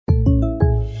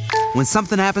When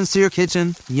something happens to your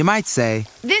kitchen, you might say,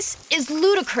 "This is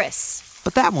ludicrous."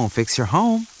 But that won't fix your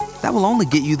home. That will only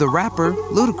get you the rapper,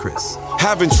 Ludacris.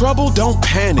 Having trouble? Don't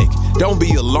panic. Don't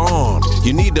be alarmed.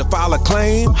 You need to file a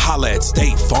claim? Holla at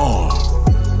State Farm.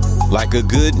 Like a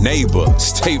good neighbor,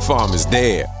 State Farm is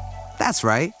there. That's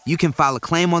right. You can file a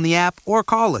claim on the app or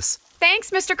call us.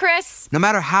 Thanks, Mr. Chris. No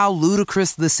matter how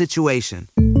ludicrous the situation,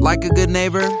 like a good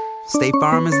neighbor, State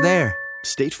Farm is there.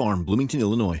 State Farm, Bloomington,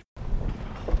 Illinois.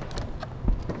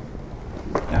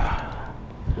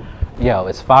 Yo,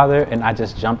 it's Father, and I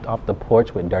just jumped off the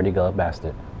porch with Dirty Glove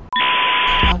Bastard.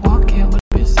 I walk in with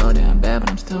a bitch so damn bad,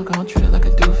 but I'm still gon' treat it like a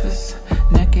doofus.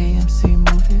 Neck AMC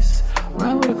movies,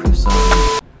 run with a crew so.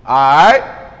 Alright,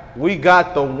 we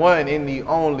got the one and the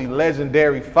only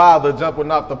legendary Father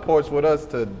jumping off the porch with us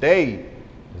today.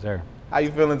 Yes, sir. How you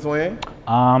feeling, twin?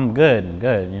 Good.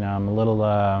 You know, I'm a little,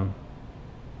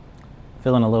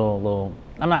 feeling a little,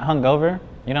 I'm not hungover,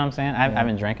 you know what I'm saying? I've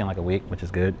been drinking like a week, which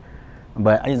is good.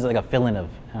 But it's like a feeling of,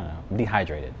 I don't know,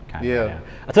 dehydrated kind of. Yeah.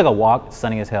 I took a walk, it's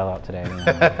sunny as hell out today. You know?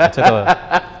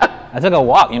 I took a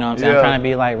walk, you know what I'm saying? I'm trying to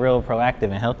be like real proactive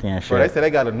and healthy and shit. Bro, they say they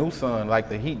got a new sun, like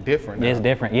the heat different now. It's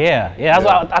different, yeah. That's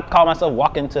why I called myself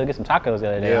walking to get some tacos the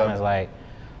other day. I was like,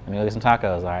 let me go get some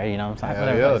tacos, all right? You know what I'm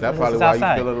saying? Yeah, that's probably why you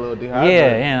feel a little dehydrated.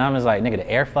 Yeah, and I was like, nigga,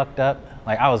 the air fucked up.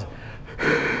 Like, I was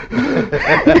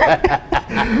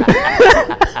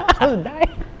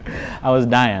I was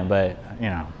dying, but you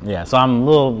know, yeah. So I'm a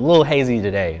little hazy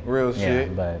today. Real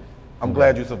shit. But I'm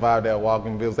glad you survived that walk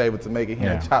and was able to make it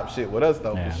here and chop shit with us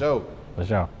though, for sure. For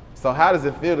sure. So how does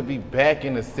it feel to be back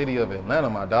in the city of Atlanta,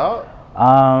 my dog?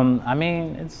 I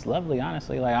mean, it's lovely,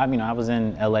 honestly. Like, I was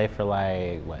in LA for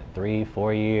like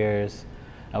 3-4 years.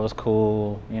 That was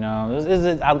cool, you know.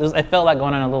 It felt like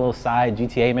going on a little side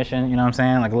GTA mission, you know what I'm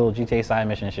saying? Like a little GTA side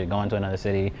mission shit, going to another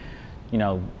city, you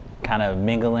know, kind of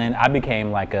mingling. I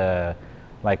became like a,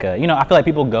 you know, I feel like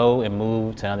people go and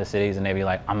move to other cities and they be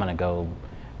like, I'm gonna go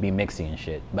be mixy and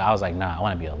shit. But I was like, nah, I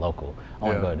wanna be a local. I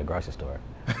wanna go to the grocery store.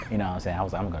 You know what I'm saying? I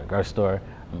was like, I'm gonna go to the grocery store,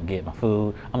 I'm gonna get my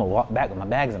food, I'm gonna walk back with my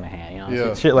bags in my hand, you know what I'm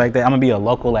saying? Shit like that. I'm gonna be a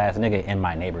local ass nigga in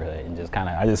my neighborhood and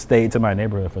I just stayed to my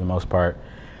neighborhood for the most part.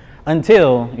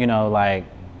 Until, you know, like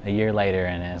a year later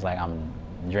and it's like I'm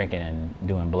drinking and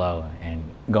doing blow and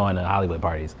going to Hollywood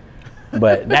parties.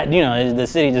 But that, you know, the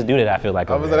city just do that, I feel like.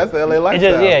 That's the LA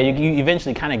lifestyle. You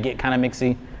eventually kind of get kind of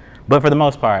mixy. But for the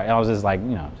most part, I was just like,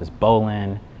 you know, just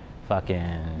bowling,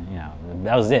 fucking, you know,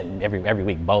 that was it every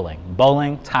week, bowling.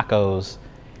 Bowling, tacos,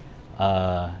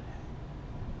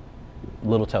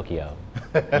 Little Tokyo.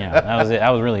 You know, that was it.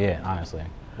 That was really it, honestly.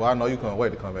 Well, I know you couldn't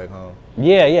wait to come back home.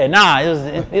 Yeah. Nah, it was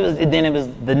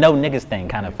the no niggas thing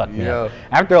kind of fucked me up.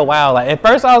 After a while, like at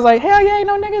first I was like, hell yeah, ain't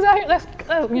no niggas out here. That's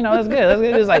you know, that's good.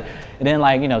 It was like, and then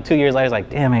like, you know, 2 years later, it's like,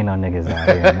 damn, ain't no niggas out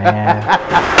here, man.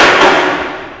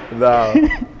 No,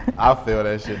 I feel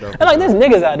that shit though. Like there's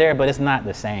niggas out there, but it's not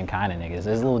the same kind of niggas.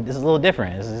 It's a little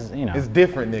different. It's you know. It's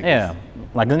different niggas. Yeah,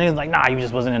 like the niggas like, nah, you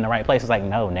just wasn't in the right place. It's like,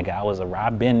 no, nigga,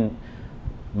 I've been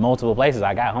multiple places.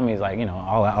 I got homies like, you know,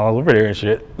 all over there and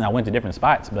shit. And I went to different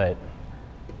spots, but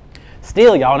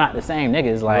still, y'all not the same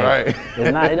niggas. Like,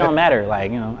 it's not. It don't matter.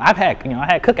 Like, you know, I had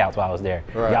cookouts while I was there.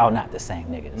 Right. Y'all not the same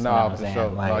niggas. Nah, you know for sure.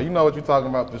 Like, no, you know what you're talking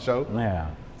about for sure. Yeah.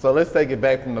 So let's take it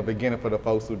back from the beginning for the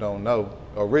folks who don't know.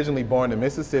 Originally born in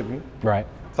Mississippi. Right.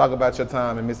 Talk about your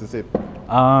time in Mississippi.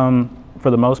 For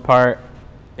the most part,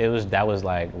 that was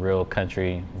like real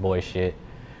country boy shit.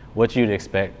 What you'd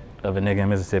expect of a nigga in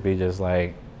Mississippi, just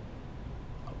like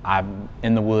I'm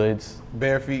in the woods.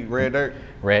 Bare feet, red dirt?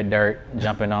 Red dirt,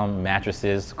 jumping on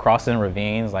mattresses, crossing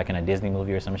ravines like in a Disney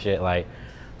movie or some shit. Like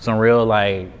some real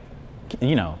like,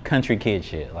 you know, country kid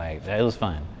shit. Like it was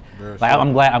fun. Like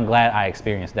I'm glad I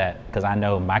experienced that because I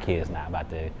know my kid's not about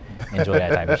to enjoy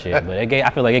that type of shit. But I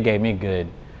feel like it gave me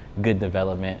good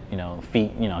development, you know,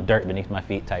 feet, you know, dirt beneath my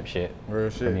feet type shit.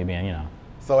 Real shit. For me being, you know.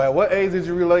 So at what age did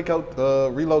you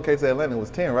relocate to Atlanta? It was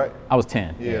 10, right? I was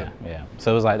 10. Yeah.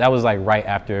 So it was like that was like right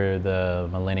after the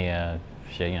millennia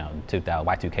shit, you know, 2000,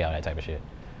 Y2K, all that type of shit.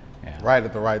 Yeah. Right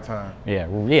at the right time. Yeah,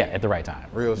 at the right time.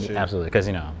 Real shit. Absolutely, because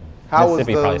you know,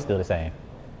 Mississippi probably still the same.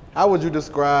 How would you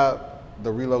describe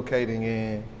the relocating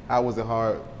in? How was it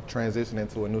hard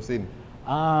transitioning to a new city?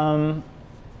 Man,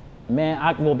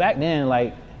 back then,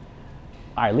 like,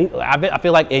 all right, I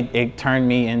feel like it turned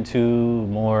me into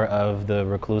more of the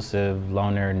reclusive,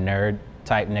 loner, nerd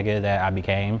type nigga that I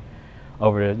became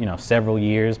over the, you know, several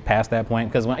years past that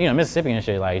point. Because, you know, Mississippi and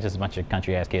shit, like, it's just a bunch of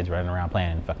country ass kids running around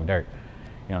playing fucking dirt.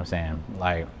 You know what I'm saying?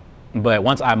 Like, but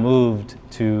once I moved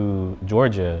to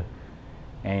Georgia,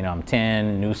 and, you know, I'm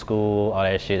 10, new school, all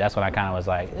that shit, that's when I kind of was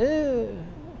like, I'm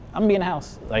gonna be in the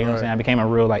house. Like, you know what I'm saying? I became a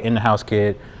real, like, in the house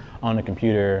kid. on the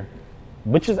computer,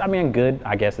 which is, I mean, good,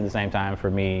 I guess, at the same time for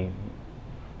me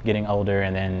getting older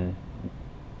and then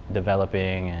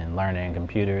developing and learning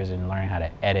computers and learning how to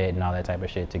edit and all that type of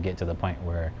shit to get to the point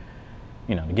where,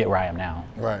 you know, to get where I am now.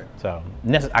 Right. So,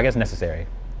 I guess necessary.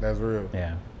 That's real.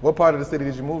 Yeah. What part of the city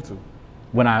did you move to?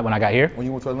 When I got here? When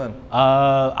you went to Atlanta?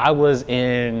 I was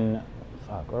in,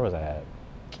 where was I at?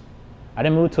 I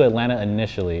didn't move to Atlanta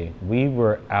initially. We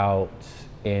were out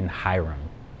in Hiram,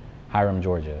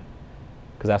 Georgia.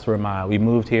 Because that's where we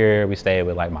moved here, we stayed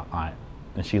with like my aunt,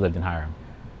 and she lived in Hiram.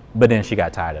 But then she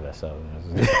got tired of us, so.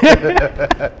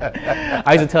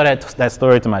 I used to tell that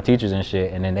story to my teachers and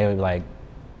shit, and then they would like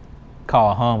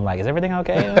call home like, is everything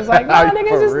okay? And it was like, no,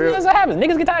 niggas, that's what happens.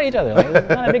 Niggas get tired of each other. Like, it's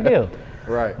not a big deal.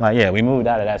 Right. Like, yeah, we moved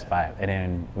out of that spot, and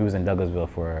then we was in Douglasville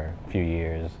for a few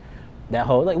years. That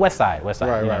whole, like, West Side.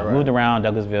 Right. Moved around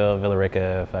Douglasville, Villa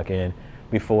Rica, fucking,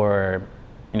 before,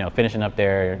 you know, finishing up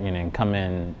there, you know, and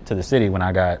coming to the city when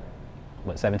I got,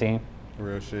 17?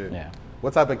 Real shit. Yeah.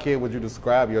 What type of kid would you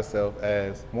describe yourself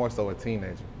as? More so a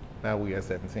teenager. Now we at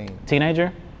 17.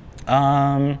 Teenager?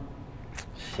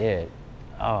 Shit.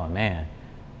 Oh, man.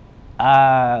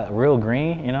 Real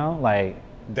green, you know, like.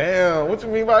 Damn, what you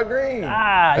mean by green? You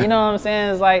know what I'm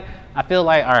saying? It's like, I feel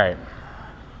like, all right.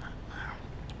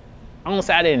 I don't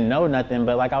say I didn't know nothing,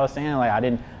 but like I was saying, like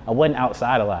I wasn't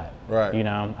outside a lot. Right. You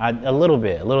know, a little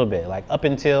bit. Like up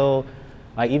until,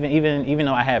 like even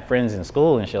though I had friends in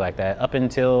school and shit like that, up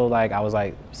until like I was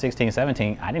like 16,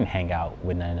 17, I didn't hang out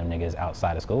with none of them niggas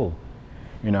outside of school.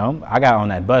 You know, I got on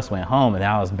that bus, went home, and then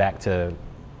I was back to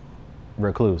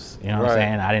recluse. You know what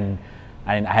I'm saying?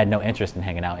 I had no interest in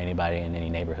hanging out with anybody in any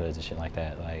neighborhoods and shit like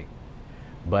that. Like,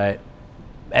 but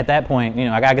at that point, you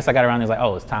know, I guess I got around and was like,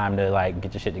 oh, it's time to like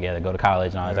get your shit together, go to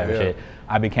college and all that type of shit.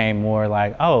 I became more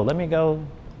like, oh,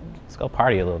 let's go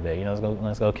party a little bit, you know,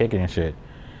 let's go kick it and shit.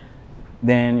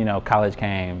 Then, you know, college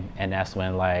came, and that's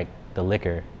when like the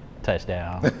liquor touched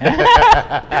down.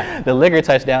 The liquor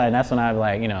touched down, and that's when I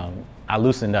like, you know, I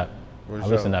loosened up.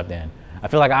 Loosened up then. I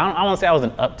feel like I don't want to say I was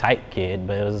an uptight kid,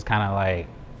 but it was kind of like,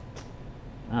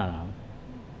 I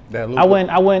don't know. I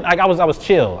went like I was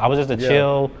chill. I was just a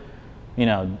chill, you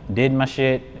know, did my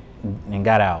shit and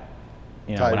got out.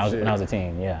 You know, when I was a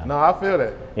teen, yeah. No, I feel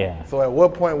that. Yeah. So at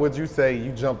what point would you say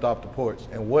you jumped off the porch,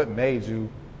 and what made you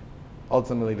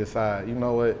ultimately decide, you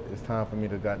know what, it's time for me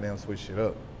to goddamn switch shit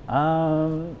up?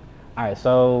 All right,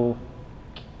 so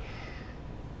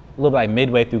a little bit like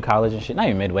midway through college and shit, not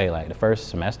even midway, like the first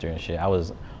semester and shit, I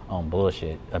was on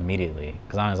bullshit immediately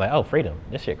because I was like, oh, freedom,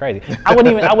 this shit crazy. I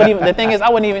wouldn't even. The thing is, I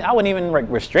wouldn't even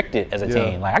restrict it as a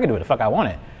teen. Like I could do what the fuck I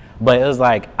wanted, but it was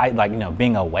like you know,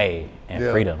 being away and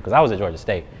freedom because I was at Georgia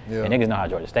State and niggas know how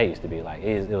Georgia State used to be. Like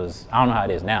it was. I don't know how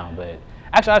it is now, but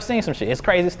actually I've seen some shit. It's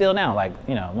crazy still now. Like,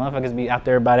 you know, motherfuckers be out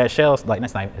there by that shell. Like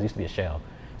that's not. It used to be a shell.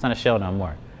 It's not a shell no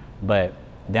more. But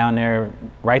down there,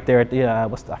 right there at the I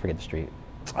forget the street.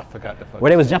 I forgot the fuck. Where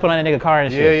they was jumping on that nigga car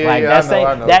and shit. Like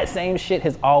I know. That same shit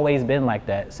has always been like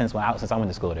that since I went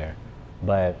to school there.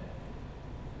 But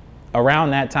around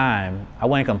that time, I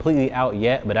wasn't completely out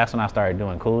yet, but that's when I started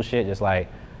doing cool shit. Just like,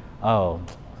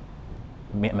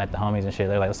 met the homies and shit.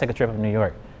 They're like, let's take a trip up to New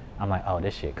York. I'm like, oh,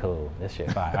 this shit cool. This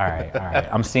shit fine. All right.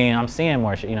 I'm seeing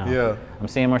more shit, you know. Yeah. I'm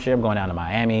seeing more shit. I'm going down to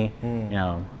Miami, you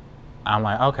know. I'm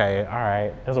like, okay, all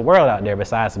right. There's a world out there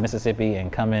besides Mississippi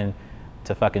and coming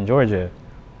to fucking Georgia.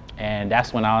 And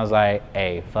that's when I was like,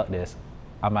 hey, fuck this.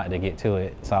 I'm about to get to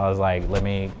it. So I was like,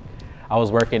 I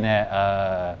was working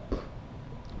at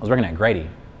Grady.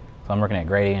 So I'm working at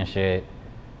Grady and shit.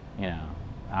 You know,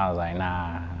 I was like,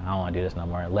 nah, I don't want to do this no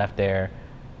more. I left there.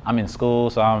 I'm in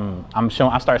school, so I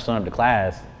started showing up to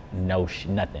class.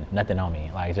 Nothing on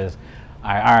me. Like just, all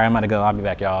right, I'm about to go. I'll be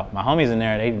back, y'all. My homies in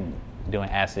there, they doing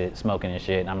acid, smoking and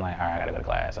shit. And I'm like, all right, I gotta go to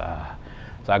class.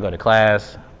 So I go to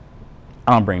class.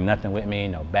 I don't bring nothing with me,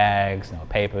 no bags, no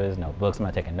papers, no books. I'm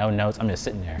not taking no notes. I'm just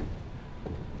sitting there.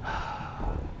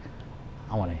 I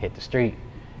want to hit the street,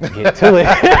 get to it.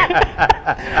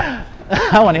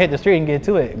 I want to hit the street and get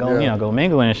to it. Go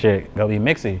mingle and shit. Go be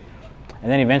mixy.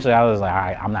 And then eventually I was like, all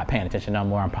right, I'm not paying attention no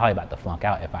more. I'm probably about to flunk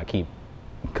out if I keep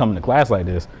coming to class like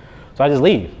this. So I just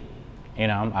leave. You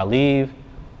know, I leave.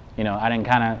 You know, I didn't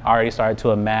kind of already start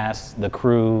to amass the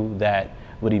crew that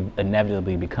would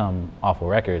inevitably become Awful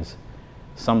Records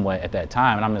somewhat at that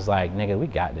time. And I'm just like, nigga, we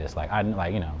got this. Like,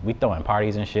 we throwing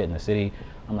parties and shit in the city.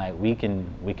 I'm like, we can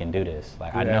do this.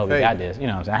 Like, I know we got this. You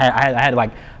know what I'm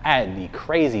saying? I had the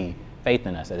crazy faith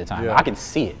in us at the time. I could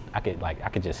see it. I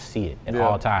could just see it at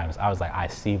all times. I was like, I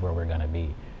see where we're gonna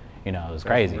be. You know, it was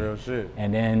crazy. Real shit.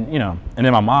 And then, and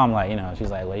then my mom, like,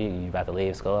 she's like, well, you about to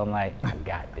leave school? I'm like, I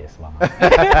got this, Mom.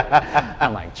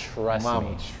 I'm like, trust Mama,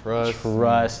 me.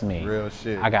 trust me. Real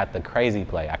shit. I got the crazy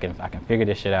play. I can figure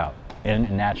this shit out.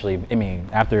 And naturally,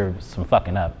 after some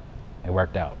fucking up, it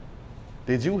worked out.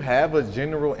 Did you have a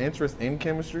general interest in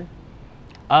chemistry?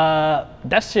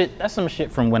 That's some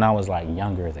shit from when I was like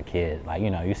younger as a kid. Like,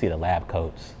 you see the lab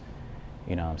coats,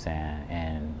 you know what I'm saying?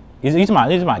 And these are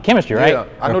my chemistry, right? Yeah,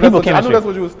 I know that's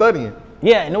what you were studying.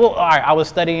 Yeah, no, all right, I was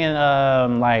studying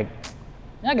I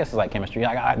guess it's like chemistry.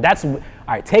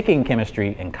 Taking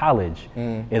chemistry in college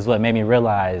is what made me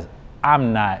realize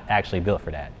I'm not actually built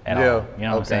for that at all. You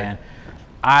know what I'm saying?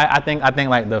 I think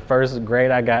like the first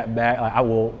grade I got back,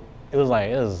 it was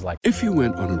like. If you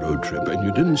went on a road trip and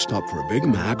you didn't stop for a Big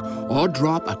Mac or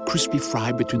drop a crispy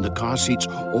fry between the car seats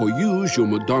or use your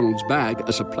McDonald's bag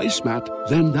as a placemat,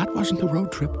 then that wasn't a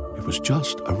road trip. It was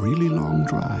just a really long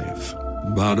drive.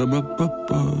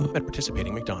 Ba-da-ba-ba-ba. At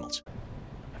participating McDonald's.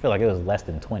 I feel like it was less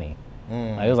than 20.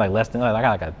 Like, it was like less than, I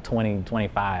got like a 20,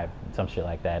 25, some shit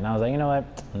like that. And I was like, you know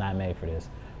what? I'm not made for this.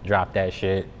 Dropped that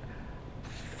shit.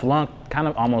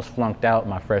 Almost flunked out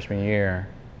my freshman year.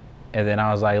 And then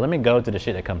I was like, let me go to the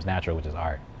shit that comes natural, which is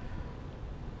art.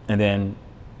 And then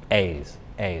A's,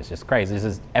 just crazy. This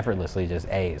is effortlessly just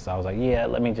A's. So I was like, yeah,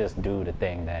 let me just do the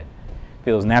thing that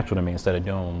feels natural to me instead of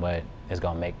doing what is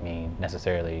gonna make me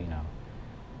necessarily,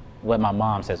 what my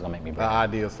mom says is gonna make me better. The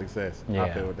idea of success. Yeah,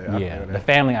 I feel that. The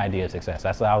family idea of success.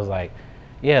 That's why I was like,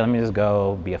 yeah, let me just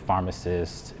go be a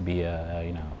pharmacist, be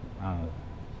a,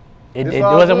 it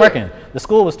wasn't working. The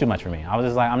school was too much for me. I was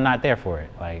just like, I'm not there for it.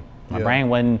 Like, my brain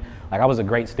wasn't, I was a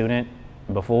great student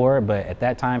before, but at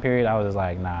that time period, I was just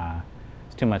like, nah,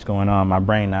 it's too much going on. My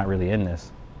brain not really in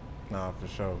this. Nah, for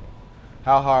sure.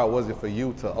 How hard was it for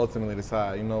you to ultimately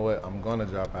decide, you know what, I'm gonna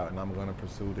drop out and I'm gonna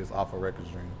pursue this off a record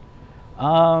dream?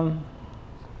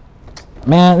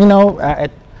 Man,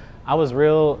 I was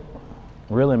real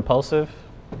impulsive,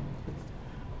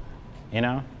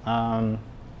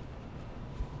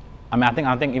 I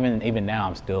think even now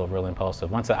I'm still real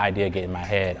impulsive. Once an idea get in my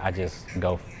head, I just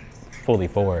go fully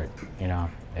forward.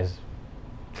 It's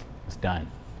done.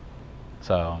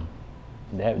 So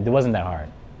it wasn't that hard,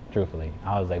 truthfully.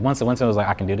 I was like, once it was like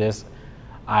I can do this,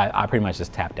 I pretty much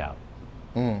just tapped out.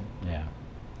 Yeah.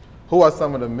 Who are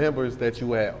some of the members that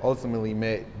you had ultimately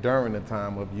met during the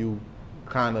time of you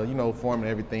kind of forming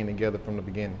everything together from the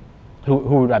beginning?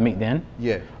 Who did I meet then?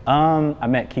 Yeah. I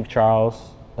met Keith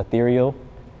Charles, Ethereal.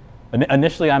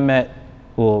 Initially, I met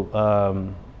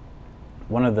one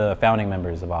of the founding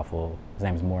members of Awful. His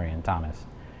name is Maureen Thomas.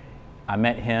 I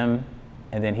met him,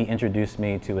 and then he introduced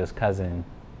me to his cousin,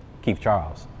 Keith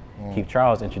Charles. Keith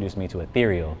Charles introduced me to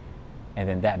Ethereal, and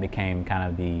then that became kind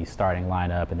of the starting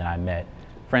lineup. And then I met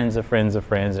friends of friends of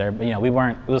friends. It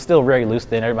was still very loose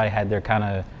then. Everybody had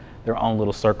their own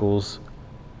little circles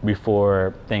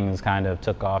before things kind of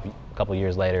took off a couple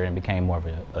years later and became more of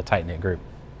a tight-knit group.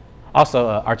 Also,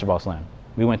 Archibald Slim.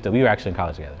 We were actually in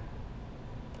college together.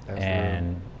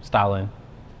 And Stalin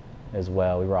as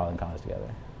well. We were all in college together.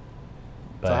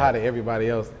 But so how did everybody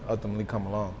else ultimately come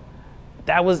along?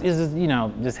 That was just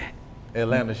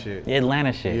Atlanta shit.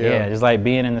 Yeah. Just like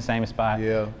being in the same spot.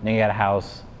 Yeah. Then you got a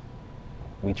house.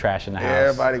 We trashing the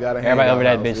house. Everybody over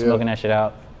that house, bitch smoking that shit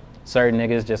out. Certain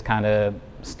niggas just kind of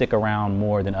stick around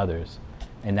more than others,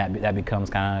 and that becomes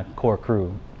kind of core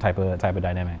crew type of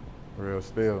dynamic. Real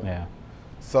spill. Yeah.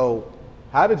 So,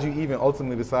 how did you even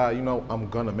ultimately decide? I'm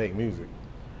gonna make music.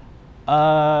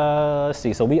 Let's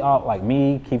see. So we all, like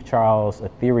me, Keith Charles,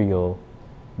 Ethereal,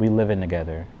 we living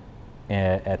together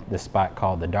at this spot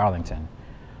called the Darlington,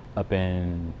 up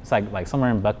in, it's like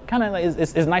somewhere in Buck, kind of like,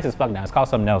 it's nice as fuck now. It's called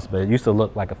something else, but it used to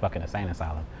look like a fucking insane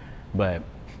asylum. But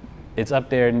it's up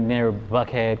there near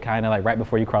Buckhead, kind of like right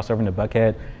before you cross over into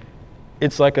Buckhead.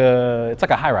 It's like a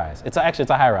high rise. It's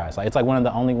a high rise. Like, it's like one of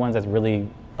the only ones that's really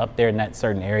up there in that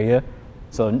certain area.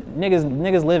 So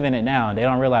niggas live in it now, and they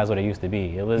don't realize what it used to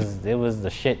be. It was the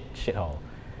shithole.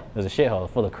 It was a shithole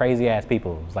full of crazy ass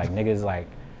people. It was like niggas, like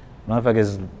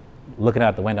motherfuckers looking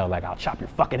out the window like, I'll chop your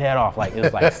fucking head off. Like, it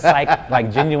was like like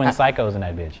genuine psychos in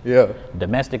that bitch. Yeah.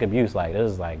 Domestic abuse. Like, it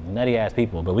was like nutty ass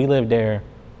people. But we lived there.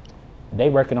 They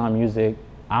working on music.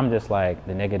 I'm just like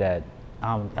the nigga that,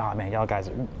 oh man, y'all guys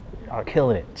are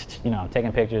killing it.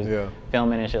 Taking pictures,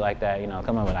 filming and shit like that.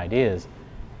 Coming up with ideas.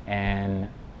 And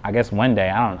I guess one day,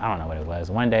 I don't know what it was.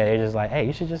 One day they're just like, hey,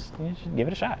 you should give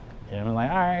it a shot. And I'm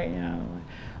like, all right,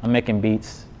 I'm making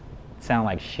beats. Sound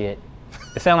like shit.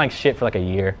 It sounded like shit for like a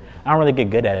year. I don't really get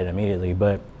good at it immediately,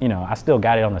 but I still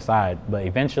got it on the side. But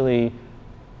eventually,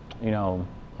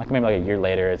 like maybe like a year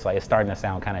later, it's starting to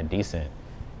sound kind of decent.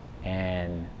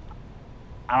 And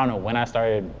I don't know when I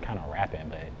started kind of rapping,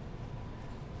 but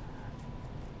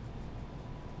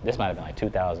this might have been like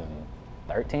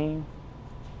 2013,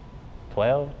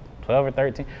 12 or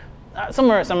 13.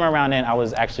 Somewhere around then, I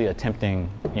was actually attempting,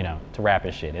 to rap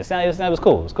and shit. It was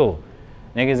cool. It was cool.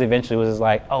 Niggas eventually was just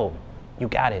like, oh, you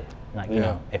got it. Like, you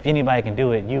know, if anybody can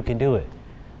do it, you can do it.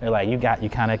 They're like, you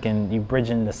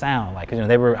bridging the sound. Like, 'cause,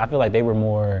 I feel like they were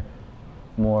more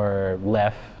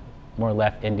left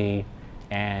indie.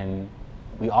 And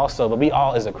we all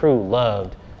as a crew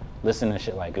loved listening to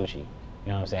shit like Gucci. You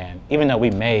know what I'm saying? Even though we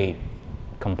made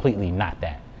completely not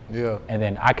that. Yeah. And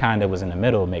then I kind of was in the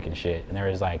middle of making shit, and there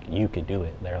was like, you could do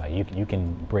it. They're like, you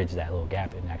can bridge that little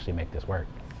gap and actually make this work.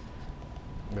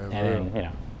 That's and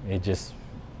then, it just,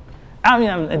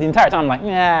 the entire time I'm like,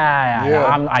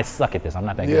 I suck at this. I'm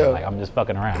not that good. Like, I'm just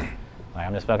fucking around. I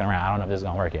don't know if this is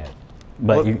gonna work yet.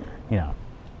 But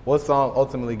What song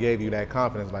ultimately gave you that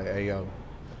confidence? Like, hey, yo,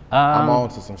 I'm on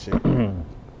to some shit.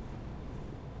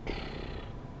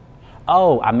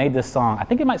 Oh, I made this song. I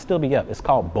think it might still be up. It's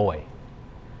called Boy.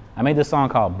 I made this song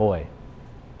called Boy.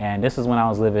 And this is when I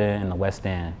was living in the West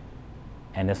End.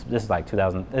 And this is like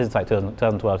 2012,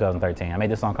 2013. I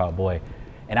made this song called Boy.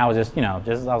 And I was I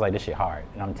was like, this shit hard.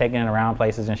 And I'm taking it around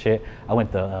places and shit. I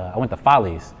went to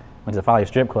Follies, went to the Follies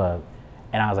strip club.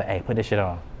 And I was like, hey, put this shit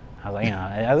on. I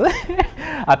was like,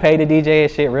 I paid the DJ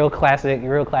and shit, real classic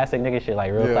nigga shit,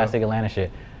 like classic Atlanta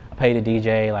shit. I paid the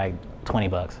DJ like $20,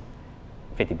 $50.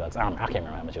 I can't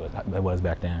remember how much it was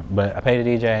back then. But I paid the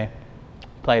DJ,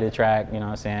 played the track, you know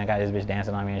what I'm saying? Got this bitch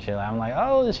dancing on me and shit. I'm like,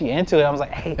 oh, is she into it? I was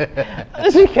like, hey,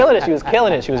 she killing it. She was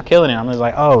killing it. I'm just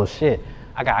like, oh shit,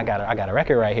 I got a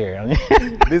record right here.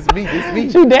 This me.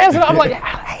 She dancing. I'm like,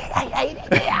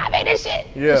 I made this shit.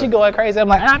 Yeah. She going crazy. I'm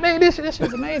like, I made this shit. This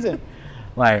shit's amazing.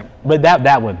 Like, but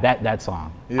that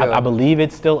song, I believe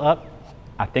it's still up.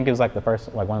 I think it was like one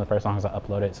of the first songs I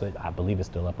uploaded, so I believe it's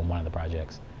still up on one of the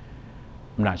projects.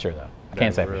 I'm not sure though. I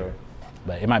can't say for sure,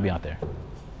 but it might be out there.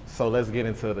 So let's get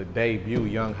into the debut,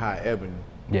 Young Hot Ebony.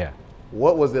 Yeah.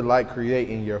 What was it like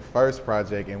creating your first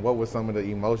project, and what were some of the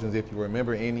emotions, if you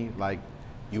remember any, like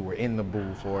you were in the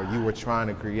booth, or you were trying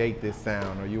to create this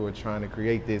sound, or you were trying to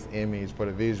create this image for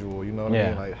the visual, you know what I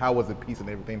mean? Like, how was it piecing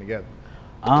everything together?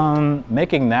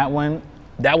 Making that one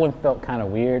felt kind of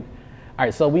weird. All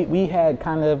right, so we had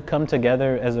kind of come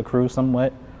together as a crew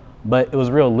somewhat, but it was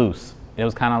real loose. It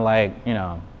was kind of like,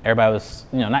 everybody was,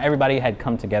 not everybody had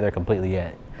come together completely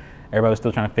yet. Everybody was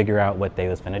still trying to figure out what they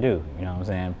was finna do, you know what I'm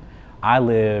saying? I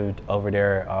lived over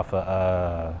there off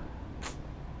of,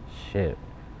 shit.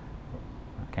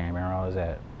 I can't remember where I was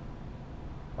at.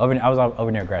 I was over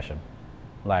near Gresham,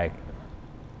 like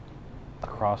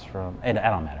across from, it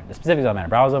don't matter. The specifics don't matter,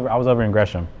 but I was over in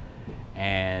Gresham,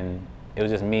 and it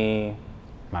was just me,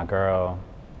 my girl,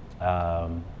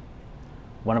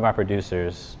 one of our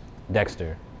producers,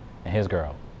 Dexter, and his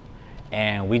girl.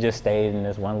 And we just stayed in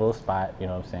this one little spot, you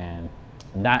know what I'm saying?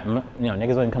 Not,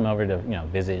 niggas wouldn't come over to,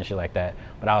 visit and shit like that.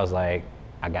 But I was like,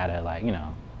 I gotta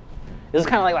this is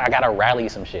kind of like I gotta rally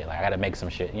some shit. Like I gotta make some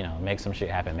shit, make some shit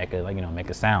happen, make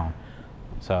a sound.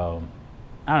 So,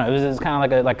 I don't know, it was just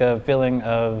kind of like a feeling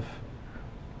of,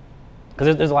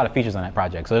 because there's a lot of features on that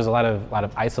project. So there's a lot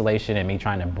of isolation and me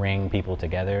trying to bring people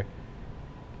together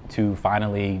to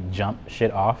finally jump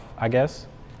shit off, I guess,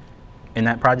 in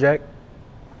that project.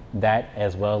 That,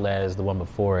 as well as the one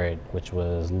before it, which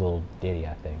was Lil Diddy,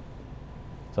 I think.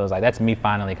 So it's like, that's me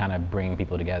finally kind of bringing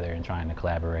people together and trying to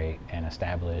collaborate and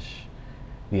establish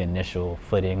the initial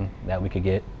footing that we could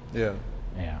get. Yeah.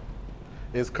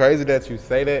 It's crazy that you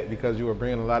say that, because you were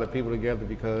bringing a lot of people together,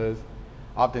 because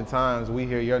oftentimes we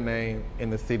hear your name in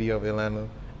the city of Atlanta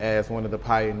as one of the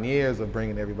pioneers of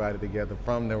bringing everybody together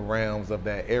from the realms of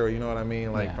that era, you know what I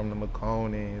mean? Like from the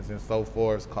McConans and so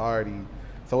forth, Cardi.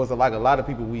 So it's like a lot of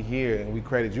people we hear, and we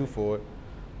credit you for it.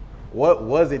 What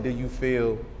was it, do you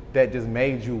feel, that just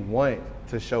made you want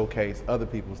to showcase other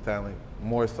people's talent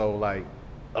more so like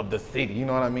of the city? You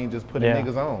know what I mean? Just putting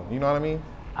niggas on. You know what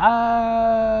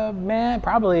I mean? Man,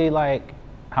 probably like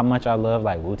how much I love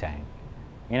like Wu-Tang.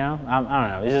 I don't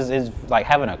know. It's like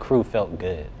having a crew felt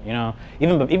good.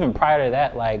 Even prior to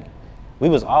that, like we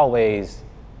was always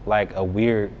like a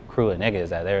weird crew of niggas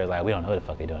that they were like, we don't know what the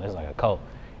fuck they doing. This is like a cult.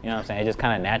 You know what I'm saying? It just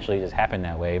kind of naturally just happened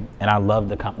that way. And I love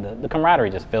the camaraderie.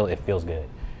 It feels good.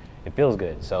 It feels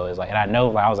good. So it's like, and I know,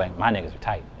 like, I was like, my niggas are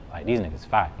tight. Like, these niggas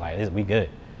fine. Like, we good.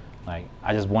 Like,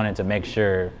 I just wanted to make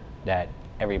sure that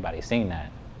everybody's seen that.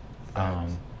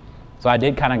 So I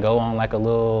did kind of go on like a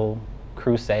little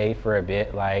crusade for a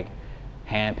bit, like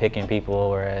hand picking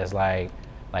people, whereas like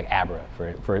Abra,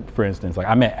 for instance. Like,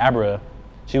 I met Abra.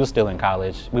 She was still in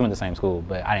college. We went to the same school,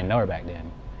 but I didn't know her back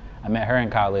then. I met her in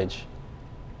college,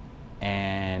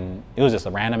 and it was just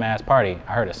a random ass party.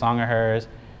 I heard a song of hers.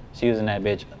 She was in that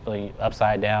bitch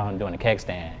upside down doing a keg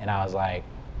stand, and I was like,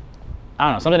 I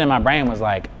don't know, something in my brain was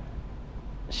like,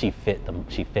 she fit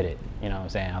it. You know what I'm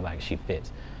saying? I was like, she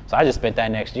fits. So I just spent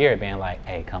that next year being like,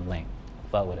 hey, come link,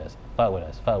 fuck with us.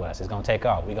 It's gonna take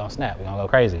off. We gonna snap. We gonna go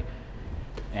crazy.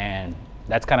 And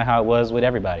that's kind of how it was with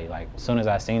everybody. Like, as soon as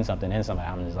I seen something in somebody,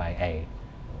 I'm just like, hey,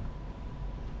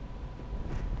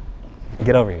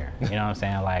 get over here. You know what I'm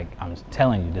saying? Like, I'm just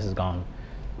telling you, it's gonna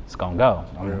go.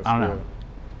 I don't know.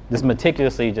 Just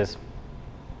meticulously just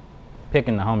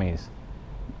picking the homies.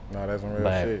 No, that's some real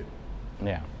shit.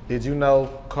 Yeah. Did you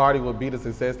know Cardi would be the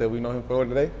success that we know him for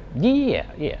today? Yeah.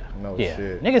 No yeah.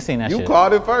 shit. Niggas seen that shit. You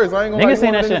called it first. I ain't gonna niggas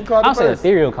seen that shit. shit. I'll say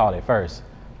Ethereal called it first.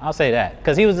 I'll say that.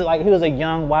 Because he was a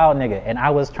young, wild nigga, and I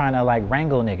was trying to like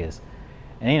wrangle niggas.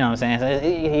 And you know what I'm saying?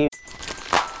 So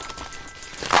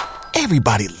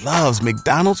Everybody loves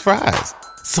McDonald's fries.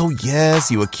 So yes,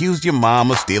 you accused your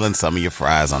mom of stealing some of your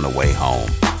fries on the way home.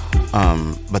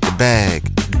 But the bag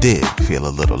did feel a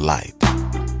little light.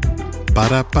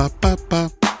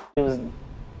 Ba-da-ba-ba-ba. It was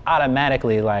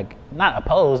automatically like, not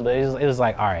opposed, but it was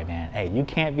like, all right, man, hey, you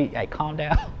can't be, hey, calm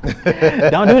down.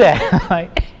 Don't do that.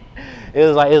 Like, it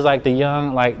was like the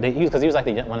young, like, because he was like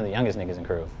one of the youngest niggas in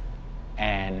crew.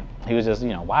 And he was just,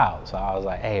 wild. So I was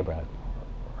like, hey, bro,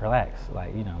 relax.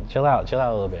 Like, chill out a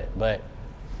little bit. But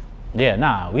yeah,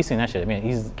 nah, we seen that shit. I mean,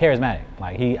 he's charismatic.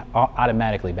 Like, he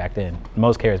automatically back then,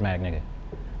 most charismatic nigga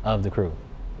of the crew.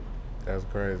 That's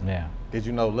crazy. Yeah. Did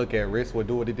you know Look at Risk would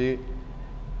do what it did?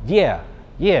 Yeah.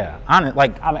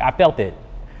 I felt it.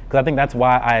 Because I think that's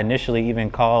why I initially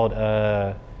even called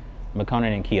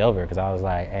McConan and Key over, because I was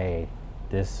like, hey,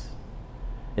 this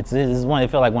is one,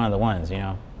 it felt like one of the ones,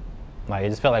 Like, it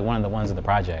just felt like one of the ones of the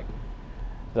project.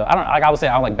 So I would say,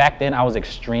 back then I was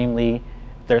extremely,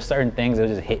 there's certain things that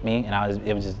would just hit me, and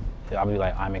I'll be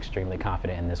like, I'm extremely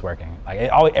confident in this working. Like,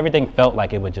 everything felt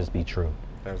like it would just be true.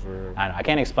 That's real. I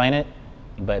can't explain it,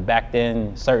 but back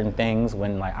then, certain things,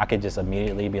 when like I could just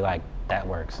immediately be like, that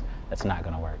works. That's not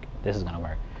gonna work. This is gonna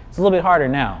work. It's a little bit harder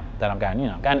now that I've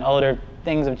gotten older.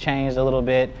 Things have changed a little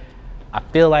bit. I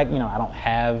feel like, I don't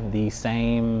have the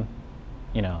same,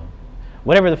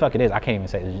 whatever the fuck it is. I can't even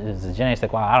say it's a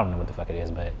genetic wild. I don't know what the fuck it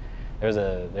is, but there's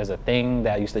a thing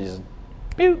that used to just,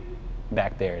 boop,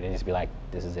 back there. They just be like,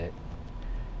 this is it.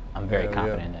 I'm very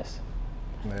confident in this.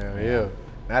 Yeah.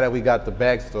 Now that we got the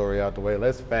backstory out the way,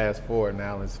 let's fast forward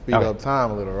now and speed up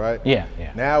time a little, right? Yeah.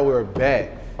 Now we're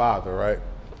back, father, right?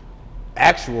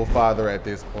 Actual father at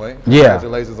this point. Yeah.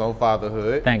 Congratulations on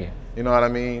fatherhood. Thank you. You know what I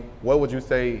mean? What would you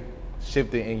say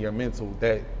shifted in your mental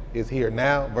that is here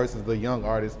now versus the young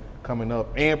artist coming up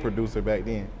and producer back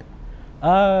then?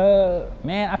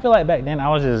 Man, I feel like back then I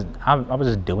was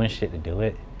just doing shit to do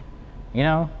it.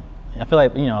 I feel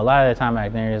like, a lot of the time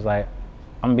back then it's like,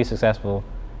 I'm gonna be successful.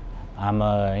 I'm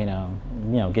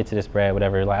get to this bread,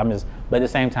 whatever. Like, but at the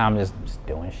same time, I'm just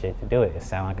doing shit to do it. It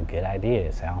sounds like a good idea.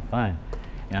 It sounds fun.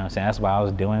 You know what I'm saying? That's why I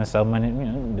was doing so many,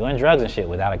 doing drugs and shit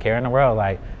without a care in the world.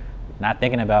 Like, not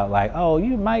thinking about like, oh,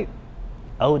 you might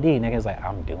OD. Niggas like,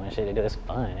 I'm doing shit to do. It's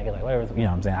fun. Niggas like, whatever. You know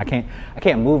what I'm saying? I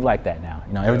can't move like that now.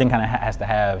 Everything kind of has to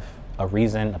have a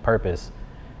reason, a purpose,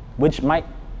 which might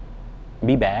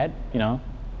be bad,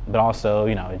 but also,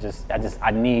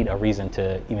 I need a reason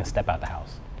to even step out the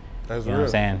house. That's you know real.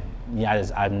 What I'm saying?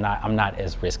 Yeah, I'm not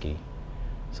as risky.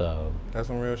 So that's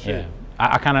some real shit. Yeah.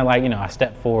 I kind of like, I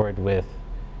step forward with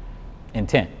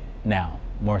intent now,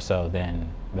 more so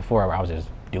than before where I was just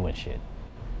doing shit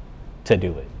to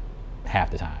do it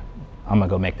half the time. I'm gonna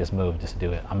go make this move just to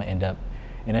do it. I'm gonna end up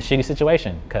in a shitty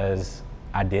situation because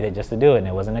I did it just to do it and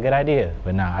it wasn't a good idea.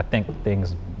 But nah, I think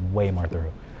things way more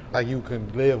through. Like, you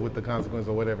could live with the consequence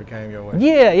of whatever came your way.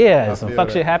 Yeah. Some fuck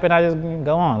shit happened, I just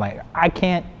go on. Like, I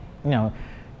can't,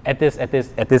 at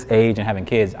this age and having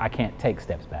kids, I can't take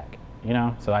steps back,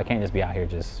 So I can't just be out here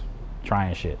just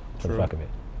trying shit for the fuck of it.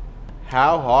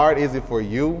 How hard is it for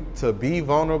you to be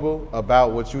vulnerable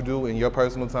about what you do in your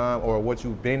personal time or what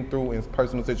you've been through in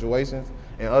personal situations,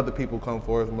 and other people come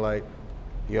forward and be like,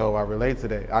 yo, I relate to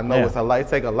that. I know it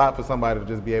take a lot for somebody to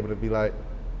just be able to be like,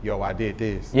 yo, I did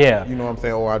this. Yeah. You know what I'm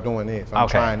saying? Or I'm doing this. I'm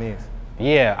trying this.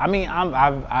 Yeah. I mean,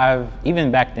 I've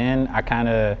even back then, I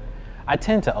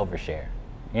tend to overshare.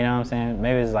 You know what I'm saying?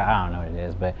 Maybe it's like, I don't know what it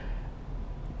is, but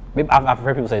maybe I've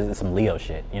heard people say it's some Leo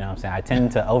shit. You know what I'm saying? I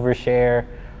tend to overshare.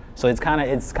 So it's kind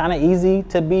of easy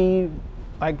to be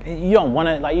like, you don't want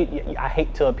to, like, I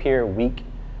hate to appear weak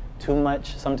too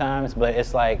much sometimes, but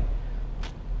it's like,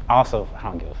 also, I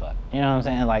don't give a fuck. You know what I'm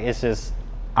saying? Like, it's just,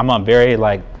 I'm a very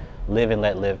like live and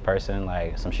let live person.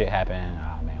 Like some shit happened,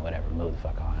 oh man, whatever, move the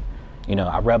fuck on. You know,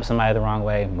 I rubbed somebody the wrong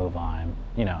way, move on.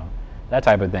 You know, that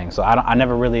type of thing. So I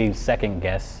never really second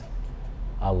guess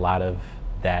a lot of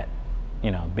that. You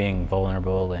know, being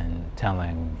vulnerable and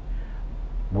telling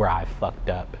where I fucked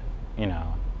up. You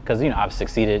know, because you know I've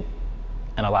succeeded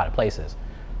in a lot of places.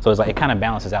 So it's like it kind of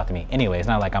balances out to me. Anyway, it's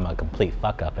not like I'm a complete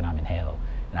fuck up and I'm in hell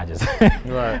and I just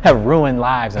have ruined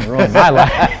lives and ruined my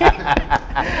life.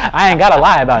 I ain't gotta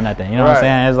lie about nothing. You know what I'm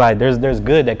saying? It's like there's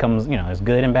good that comes. You know, there's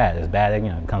good and bad. There's bad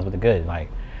that comes with the good. Like,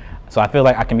 so I feel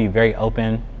like I can be very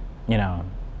open. You know,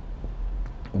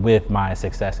 with my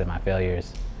success and my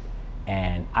failures,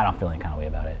 and I don't feel any kind of way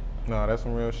about it. No, that's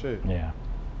some real shit. Yeah.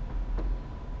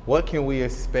 What can we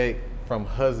expect from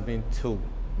Husband 2?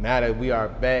 Now that we are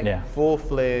back,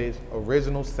 full-fledged,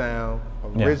 original sound,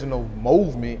 original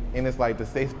movement, and it's like it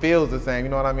feels the same.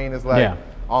 You know what I mean? It's like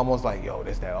almost like, yo,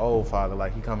 this that old father,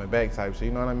 like he coming back type shit.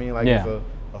 You know what I mean? Like it's a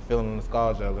feeling of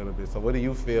nostalgia a little bit. So what do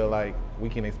you feel like we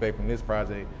can expect from this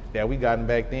project that we gotten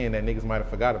back then that niggas might have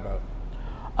forgot about?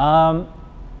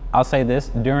 I'll say this: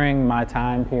 during my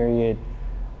time period,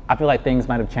 I feel like things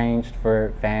might have changed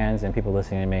for fans and people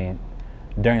listening to me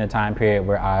during the time period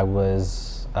where I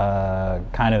was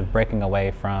kind of breaking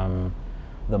away from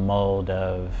the mold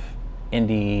of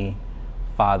indie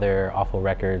father, awful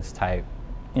records type,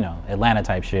 Atlanta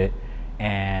type shit,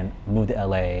 and moved to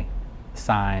LA,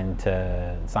 signed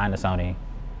to Sony.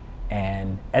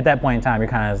 And at that point in time, you're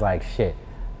kind of like, shit,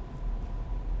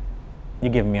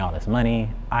 you're giving me all this money.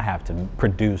 I have to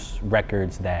produce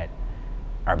records that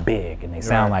are big and they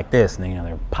sound like this, and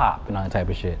they're pop and all that type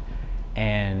of shit.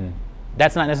 And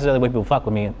that's not necessarily what people fuck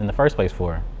with me in the first place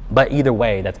for. But either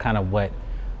way, that's kind of what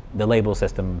the label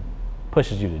system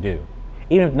pushes you to do.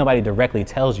 Even if nobody directly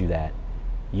tells you that,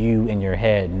 you in your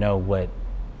head know what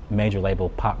major label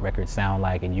pop records sound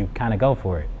like, and you kind of go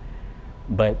for it.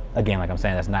 But again, like I'm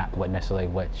saying, that's not necessarily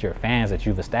what your fans that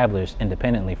you've established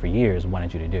independently for years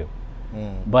wanted you to do.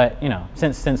 But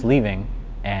since leaving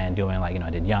and doing I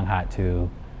did Young Hot 2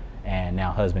 and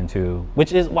now Husband 2,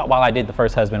 which is while I did the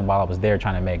first Husband while I was there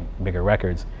trying to make bigger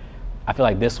records, I feel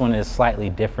like this one is slightly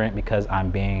different because I'm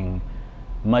being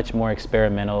much more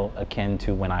experimental, akin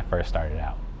to when I first started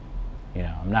out.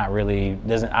 I'm not really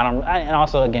and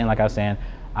also again, like I was saying,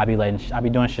 I be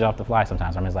doing shit off the fly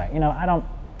sometimes. I'm just like,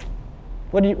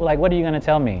 what are you gonna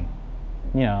tell me?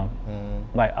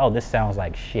 Like, oh, this sounds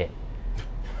like shit.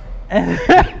 And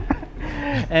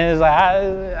it's like,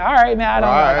 all right, man.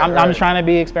 I'm trying to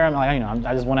be experimental.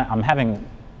 I'm having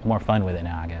more fun with it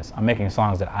now. I guess I'm making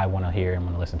songs that I want to hear and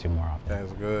want to listen to more often.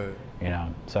 That's good.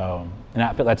 So, and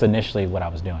I feel that's initially what I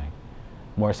was doing,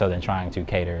 more so than trying to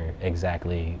cater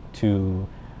exactly to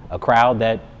a crowd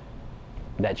that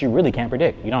you really can't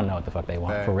predict. You don't know what the fuck they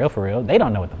want. For real. They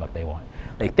don't know what the fuck they want.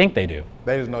 They think they do.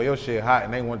 They just know your shit hot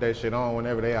and they want that shit on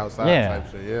whenever they outside type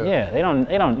shit. Yeah. They don't.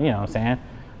 You know what I'm saying?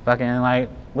 Fucking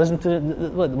listen to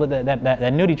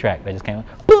that nudie track that just came out.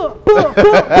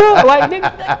 Like,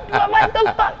 nigga, like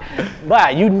the fuck.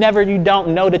 But you don't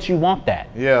know that you want that.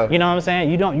 Yeah. You know what I'm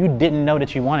saying? You didn't know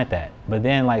that you wanted that. But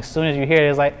then as soon as you hear it,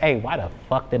 it's like, hey, why the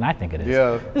fuck didn't I think of this?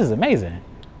 Yeah. This is amazing.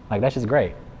 Like, that shit's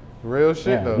great. Real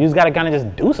shit though. You just gotta kind of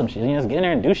just do some shit. Just get in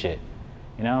there and do shit.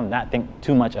 Not think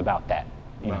too much about that.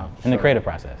 In the creative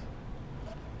process.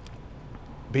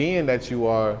 Being that you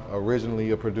are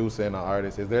originally a producer and an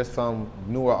artist, is there some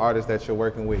newer artists that you're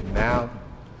working with now?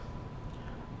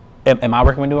 Am I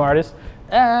working with new artists?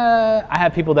 I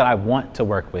have people that I want to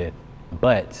work with,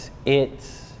 but it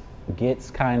gets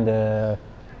kind of,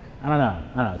 I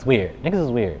don't know. It's weird. Niggas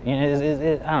is weird.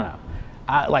 I don't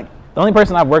know. The only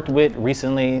person I've worked with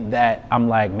recently that I'm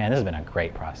like, man, this has been a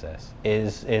great process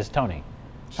is Tony.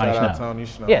 Shout out Tony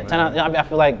Snow. Yeah, I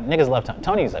feel like niggas love Tony.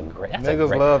 Tony's a great. That's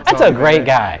That's a great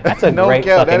guy. That's a great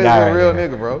cap, fucking guy. That is a real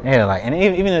right nigga, bro. Yeah, and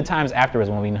even the times afterwards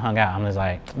when we hung out, I'm just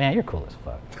like, man, you're cool as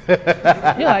fuck.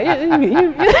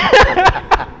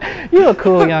 You're a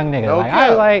cool young nigga.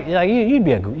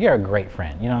 You're a great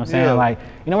friend. You know what I'm saying?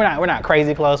 Yeah. We're not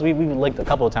crazy close. We've linked a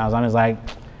couple of times. I'm just like,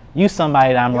 you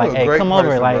somebody that I'm You're like, hey, come person,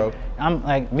 over. bro. I'm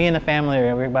like, me and the family,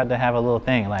 we're about to have a little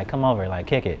thing. Like, come over,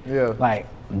 kick it. Yeah.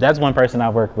 That's one person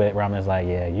I've worked with where I'm just like,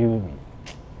 yeah, you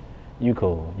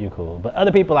cool. But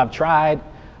other people I've tried,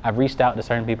 I've reached out to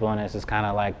certain people, and it's just kind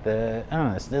of like I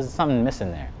don't know, there's something missing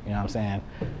there. You know what I'm saying?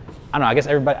 I don't know. I guess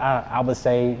everybody, I would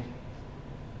say,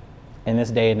 in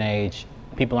this day and age,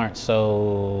 people aren't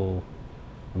so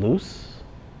loose.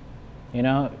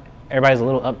 Everybody's a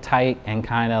little uptight and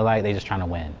kind of like they just trying to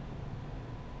win,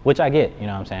 which I get. You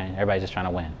know what I'm saying? Everybody's just trying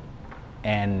to win,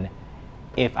 and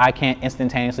if I can't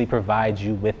instantaneously provide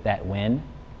you with that win,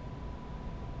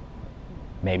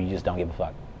 maybe you just don't give a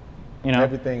fuck. You know,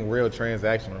 Everything real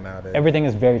transactional nowadays. everything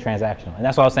is very transactional, and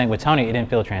that's what I was saying with Tony. It didn't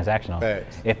feel transactional.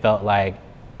 Facts. It felt like,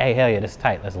 hey, hell yeah, this is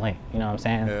tight. Let's link. You know what I'm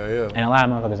saying? Hell yeah. And a lot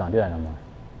of motherfuckers don't do that no more.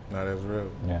 No, that's real.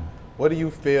 Yeah. What do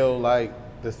you feel like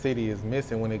the city is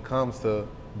missing when it comes to,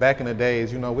 back in the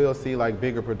days, you know, we'll see like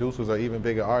bigger producers or even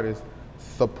bigger artists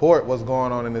support what's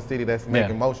going on in the city that's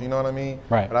making motion, you know what I mean?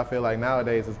 Right. But I feel like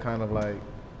nowadays it's kind of like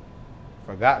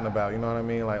forgotten about, you know what I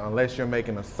mean? Like unless you're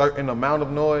making a certain amount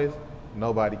of noise,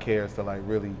 nobody cares to like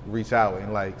really reach out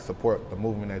and like support the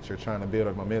movement that you're trying to build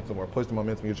or momentum or push the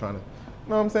momentum you're trying to, you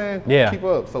know what I'm saying? Yeah. Keep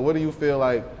up. So what do you feel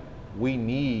like we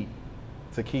need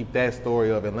to keep that story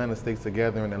of Atlanta sticks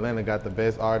together and Atlanta got the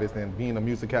best artists and being the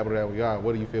music capital that we are?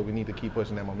 What do you feel we need to keep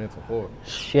pushing that momentum forward?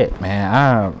 Shit,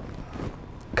 man.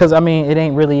 Cause I mean, it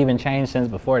ain't really even changed since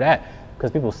before that.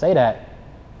 Cause people say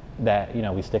that you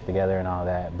know we stick together and all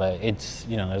that, but it's,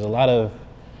 you know, there's a lot of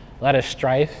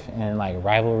strife and like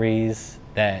rivalries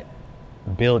that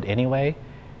build anyway.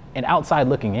 And outside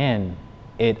looking in,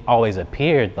 it always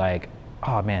appeared like,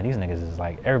 oh man, these niggas is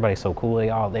like, everybody's so cool.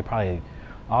 They probably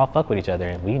all fuck with each other,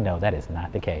 and we know that is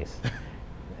not the case.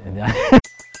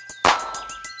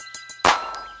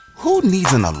 Who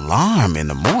needs an alarm in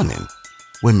the morning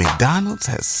when McDonald's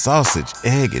has sausage,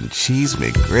 egg, and cheese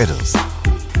McGriddles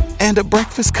and a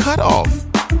breakfast cutoff?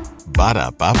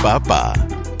 Ba-da-ba-ba-ba.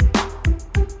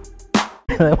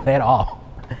 At all.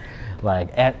 Like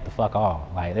at the fuck all.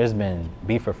 Like there's been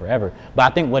beef for forever. But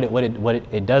I think what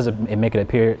it does, it make it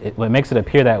appear, what makes it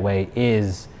appear that way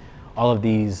is all of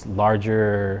these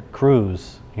larger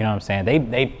crews, you know what I'm saying?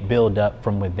 They build up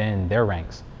from within their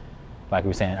ranks. Like we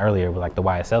were saying earlier with like the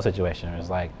YSL situation. It was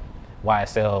like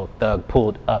YSL Thug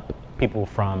pulled up people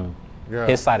from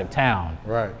his side of town,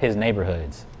 Right. his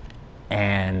neighborhoods.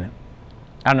 And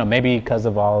I don't know, maybe because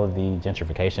of all of the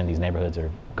gentrification, these neighborhoods are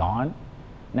gone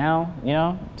now, you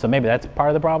know? So maybe that's part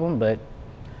of the problem, but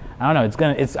I don't know,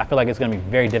 I feel like it's gonna be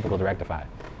very difficult to rectify.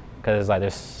 Cause like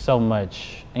there's so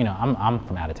much, you know, I'm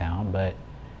from out of town, but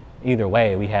either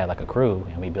way, we had like a crew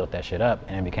and we built that shit up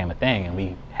and it became a thing and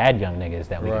we had young niggas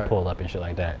that we could pull up and shit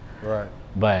like that. Right.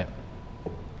 But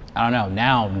I don't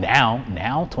know,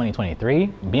 now 2023,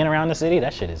 being around the city,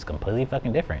 that shit is completely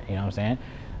fucking different, you know what I'm saying?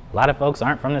 A lot of folks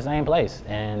aren't from the same place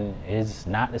and it's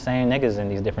not the same niggas in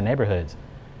these different neighborhoods.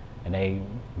 And they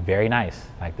very nice.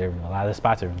 Like a lot of the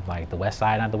spots are like the west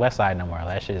side, not the west side no more.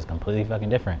 That shit is completely fucking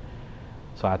different.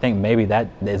 So I think maybe that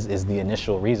is the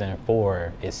initial reason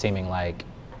for it seeming like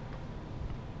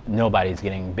nobody's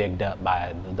getting bigged up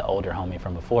by the older homie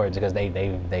from before. It's because they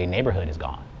neighborhood is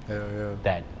gone. Hell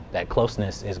yeah. That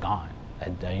closeness is gone.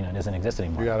 That you know, doesn't exist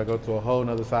anymore. You gotta go to a whole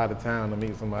nother side of town to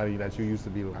meet somebody that you used to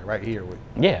be like right here with.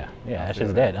 Yeah, that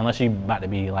shit's dead. Unless you about to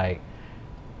be like,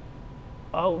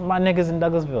 oh, my niggas in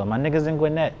Douglasville, my niggas in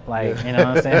Gwinnett, like, you know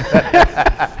what I'm saying?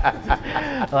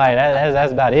 Like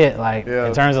that's about it. Like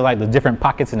in terms of like the different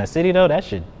pockets in the city though, that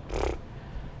shit,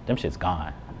 them shit's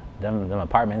gone. Them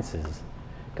apartments is,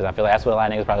 because I feel like that's what a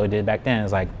lot of niggas probably did back then.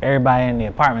 It's like everybody in the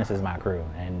apartments is my crew,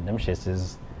 and them shits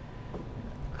is.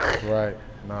 Right.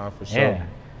 Nah, for sure. Yeah.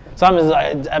 So I'm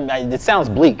just, it sounds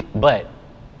bleak, but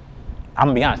I'm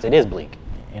gonna be honest, it is bleak.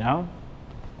 You know,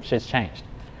 shit's changed.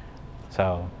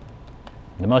 So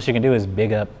the most you can do is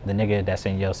big up the nigga that's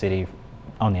in your city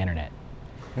on the internet.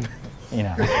 You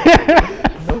know.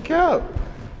 No cap.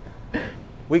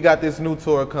 We got this new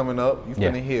tour coming up. You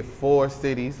finna hit 4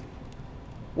 cities.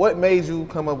 What made you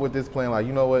come up with this plan? Like,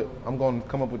 you know what? I'm gonna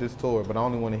come up with this tour, but I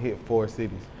only want to hit 4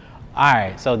 cities. All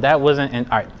right, so that wasn't.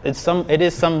 All right, it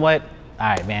is somewhat. All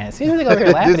right, man. See, this nigga over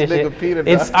here laughing at shit. Peter,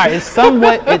 it's all right. It's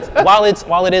somewhat.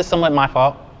 While it is somewhat my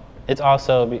fault, it's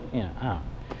also, you know, I don't know.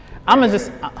 I'm gonna just,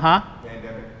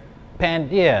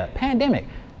 Pandemic.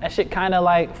 That shit kind of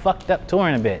like fucked up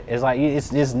touring a bit. It's like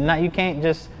it's not. You can't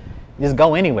just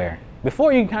go anywhere.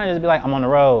 Before you kind of just be like, I'm on the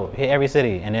road, hit every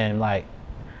city, and then like,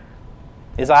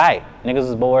 it's all right. Niggas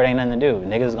is bored, ain't nothing to do.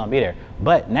 Niggas is gonna be there.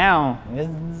 But now, it's,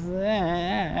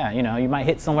 you know, you might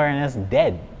hit somewhere and it's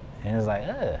dead, and it's like,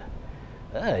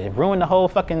 it ruined the whole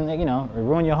fucking, you know, it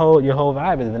ruined your whole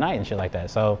vibe of the night and shit like that.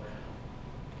 So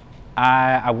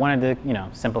I wanted to, you know,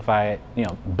 simplify it. You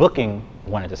know, booking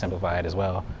wanted to simplify it as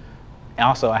well. And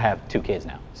also, I have 2 kids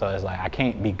now, so it's like I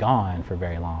can't be gone for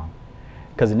very long.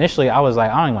 Because initially, I was like,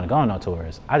 I don't even want to go on no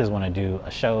tours. I just want to do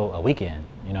a show a weekend,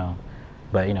 you know.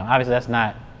 But you know, obviously that's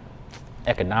not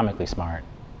economically smart.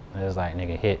 It's like,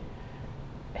 nigga, hit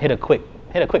a quick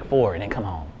 4 and then come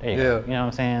home. There you go. You know what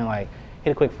I'm saying? Like,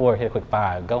 hit a quick 4, hit a quick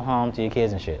 5, go home to your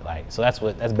kids and shit. Like, so that's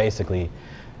basically,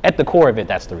 at the core of it,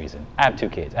 that's the reason. I have 2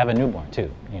 kids. I have a newborn too.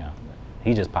 You know,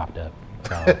 he just popped up.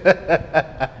 So,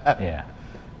 yeah.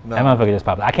 No. That motherfucker just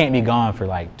popped. I can't be gone for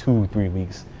like 2-3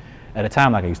 weeks at a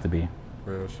time like I used to be.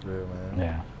 Real shit, man.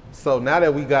 Yeah. So now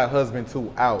that we got Husband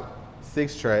 2 out,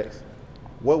 6 tracks,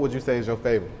 what would you say is your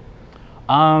favorite?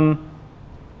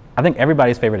 I think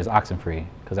everybody's favorite is Oxenfree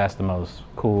because that's the most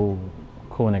cool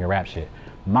nigga rap shit.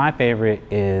 My favorite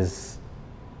is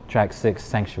track 6,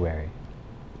 Sanctuary,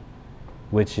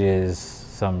 which is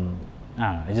some,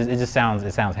 I don't know, it just sounds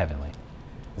heavenly.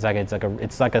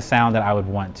 It's like a sound that I would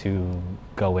want to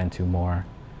go into more.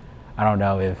 I don't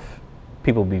know if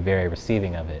people would be very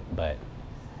receiving of it, but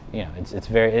you know,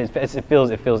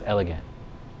 it feels elegant,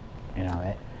 you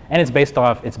know, and it's based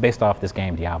off this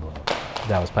game Diablo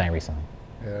that I was playing recently.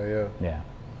 Yeah.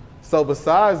 So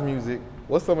besides music,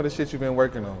 what's some of the shit you've been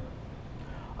working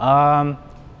on?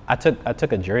 I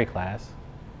took a jury class.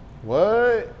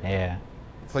 What? Yeah.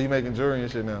 So you making jewelry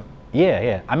and shit now?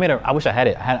 Yeah. I wish I had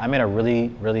it. I made a really,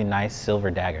 really nice silver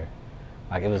dagger.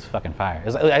 Like, it was fucking fire.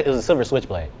 It was a silver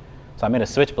switchblade. So I made a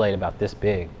switchblade about this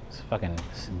big. It's fucking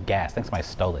gas. I think somebody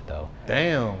stole it though.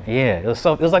 Damn. Yeah, it was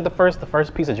like the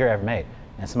first piece of jewelry I ever made,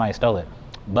 and somebody stole it.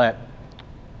 But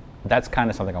that's kind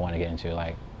of something I want to get into.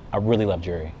 Like, I really love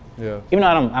jewelry. Yeah. Even though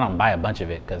I don't buy a bunch of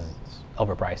it because it's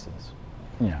overpriced.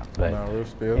 You know, but No, real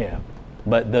spill. yeah.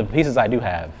 But the pieces I do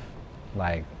have,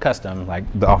 like custom, like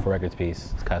the Off Records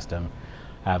piece is custom.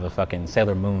 I have a fucking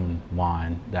Sailor Moon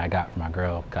wand that I got from my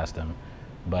girl, custom.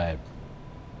 But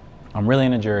I'm really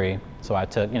into jewelry, so I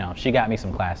took, she got me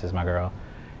some classes, my girl,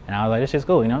 and I was like, this shit's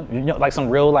cool, like some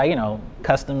real, like,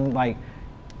 custom, like,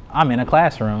 I'm in a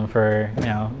classroom for,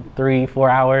 3-4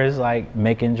 hours, like,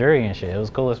 making jewelry and shit. It was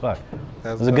cool as fuck.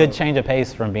 It was a good change of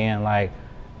pace from being, like,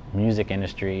 music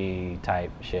industry type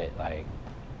shit, like,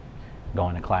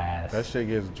 going to class. That shit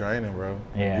gets draining, bro.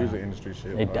 Yeah. Music industry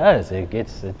shit. It bro. does. It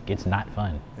gets not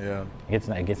fun. Yeah.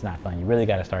 It gets not fun. You really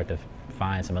got to start to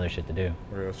find some other shit to do.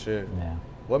 Real shit. Yeah.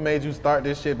 What made you start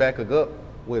this shit back up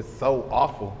with So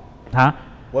Awful? Huh?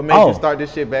 What made you start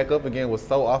this shit back up again with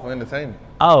So Awful Entertainment?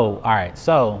 Oh, all right.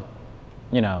 So,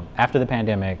 after the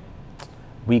pandemic,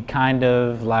 we kind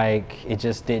of like, it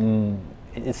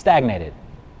stagnated.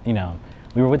 We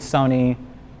were with Sony,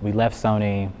 we left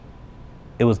Sony.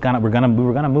 We were gonna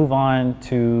move on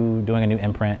to doing a new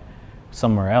imprint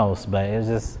somewhere else, but it was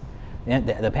just,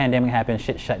 the pandemic happened,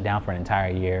 shit shut down for an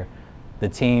entire year. The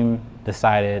team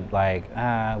decided, like,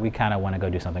 we kind of want to go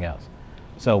do something else.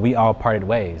 So we all parted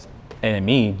ways. And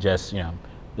me, just,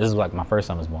 this is like my first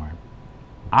son was born.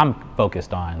 I'm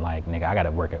focused on, like, nigga, I got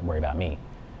to worry about me.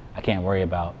 I can't worry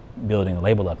about building the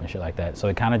label up and shit like that. So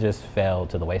it kind of just fell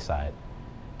to the wayside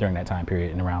during that time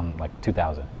period in around, like,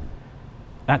 2000.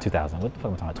 Not 2000, what the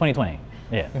fuck am I talking about? 2020.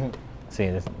 Yeah. See,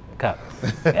 this cup.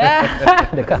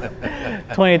 The cup.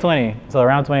 2020. So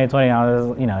around 2020, I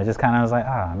was, it just kind of was like,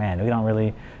 man,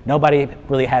 nobody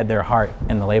really had their heart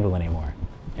in the label anymore.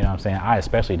 You know what I'm saying? I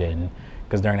especially didn't,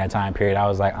 because during that time period, I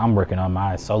was like, I'm working on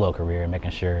my solo career and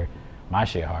making sure my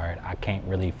shit hard. I can't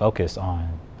really focus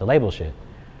on the label shit.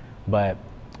 But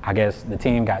I guess the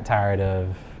team got tired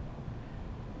of,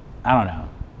 I don't know.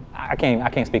 I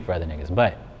can't speak for other niggas,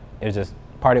 but it was just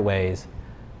parted ways.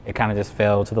 It kind of just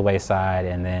fell to the wayside,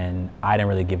 and then I didn't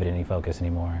really give it any focus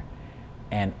anymore.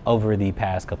 And over the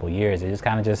past couple of years, it just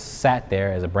kind of just sat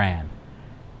there as a brand.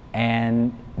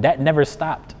 And that never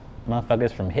stopped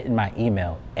motherfuckers from hitting my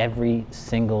email every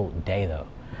single day, though.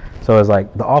 So it's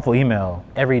like the awful email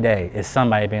every day is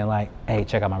somebody being like, hey,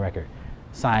 check out my record.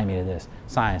 Sign me to this.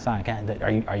 Sign.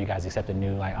 Are you guys accepting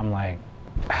new? Like, I'm like,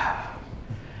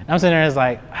 I'm sitting there, it's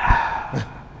like,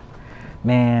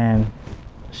 man,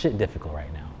 shit difficult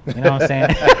right now. You know what I'm saying?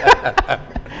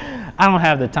 I don't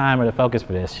have the time or the focus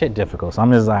for this. Shit difficult. So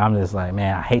I'm just like,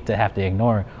 man, I hate to have to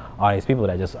ignore all these people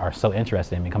that just are so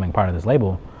interested in becoming part of this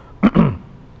label.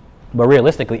 But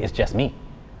realistically, it's just me.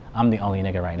 I'm the only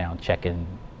nigga right now checking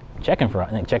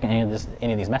any of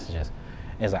these messages.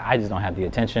 It's like, I just don't have the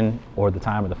attention or the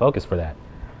time or the focus for that.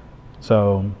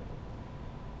 So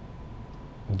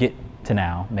get to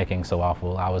now making So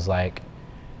Awful, I was like,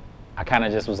 I kind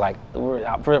of just was like,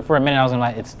 for a minute I was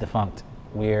like, it's defunct.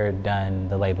 We're done.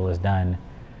 The label is done.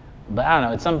 But I don't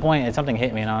know, at some point, something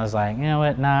hit me and I was like, you know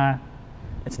what, nah,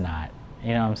 it's not.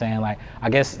 You know what I'm saying? Like, I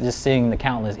guess just seeing the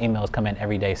countless emails come in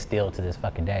every day still to this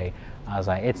fucking day, I was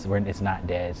like, it's not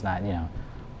dead. It's not,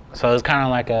 So it was kind of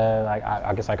like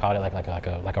I guess I called it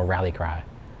like a rally cry.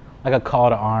 Like a call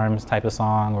to arms type of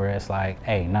song where it's like,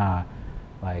 hey, nah,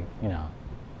 like,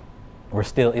 it's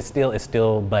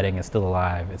still budding, it's still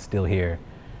alive, it's still here,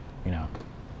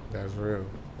 That's real.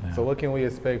 Yeah. So what can we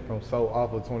expect from So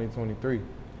Awful 2023?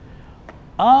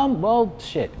 Well,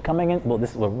 shit, coming in, what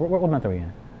month are we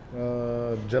in?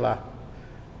 July.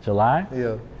 July?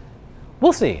 Yeah.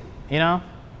 We'll see. You know.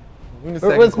 We in the It's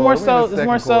second more quarter. so. We in the It's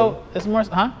more second so. quarter. It's more.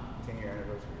 Huh?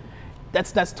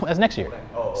 That's next year.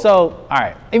 So all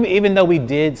right. Even though we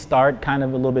did start kind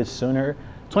of a little bit sooner,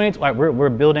 we're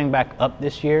building back up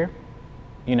this year,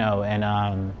 you know,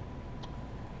 and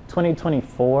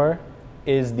 2024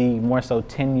 is the more so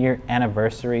 10-year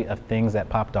anniversary of things that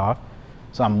popped off.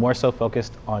 So I'm more so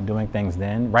focused on doing things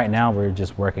then. Right now we're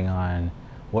just working on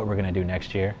what we're gonna do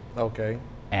next year. Okay.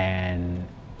 And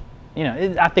you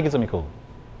know, I think it's gonna be cool.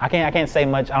 I can't say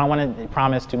much. I don't want to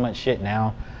promise too much shit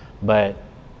now, but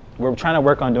we're trying to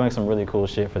work on doing some really cool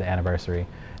shit for the anniversary,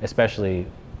 especially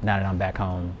now that I'm back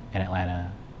home in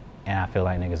Atlanta, and I feel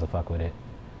like niggas will fuck with it.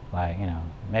 Like, you know,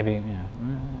 maybe, you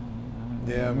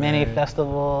know, mini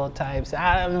festival types.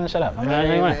 I'm gonna shut up. I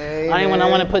don't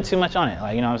want to put too much on it.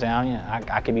 Like, you know what I'm saying?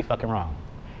 I could be fucking wrong.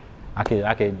 I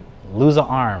could lose an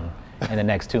arm in the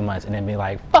next 2 months and then be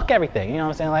like, fuck everything. You know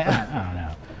what I'm saying? Like, I don't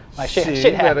know. Like shit happens.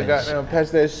 You gotta goddamn patch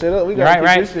that shit up. We gotta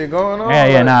keep this shit going on.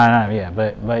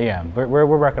 But yeah, we're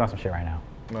working on some shit right now.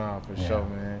 Nah, for sure,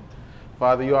 man.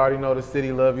 Father, you already know the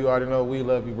city love you. You already know we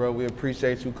love you, bro. We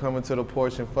appreciate you coming to the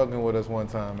porch and fucking with us one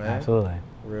time, man. Absolutely.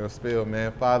 Real spill,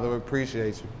 man. Father, we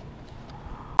appreciate you.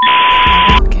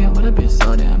 Can't with a bitch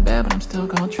so damn bad, but I'm still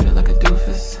gon' treat it like a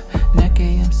doofus. Neck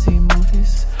AMC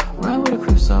movies. Ride with a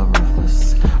crew so ruthless.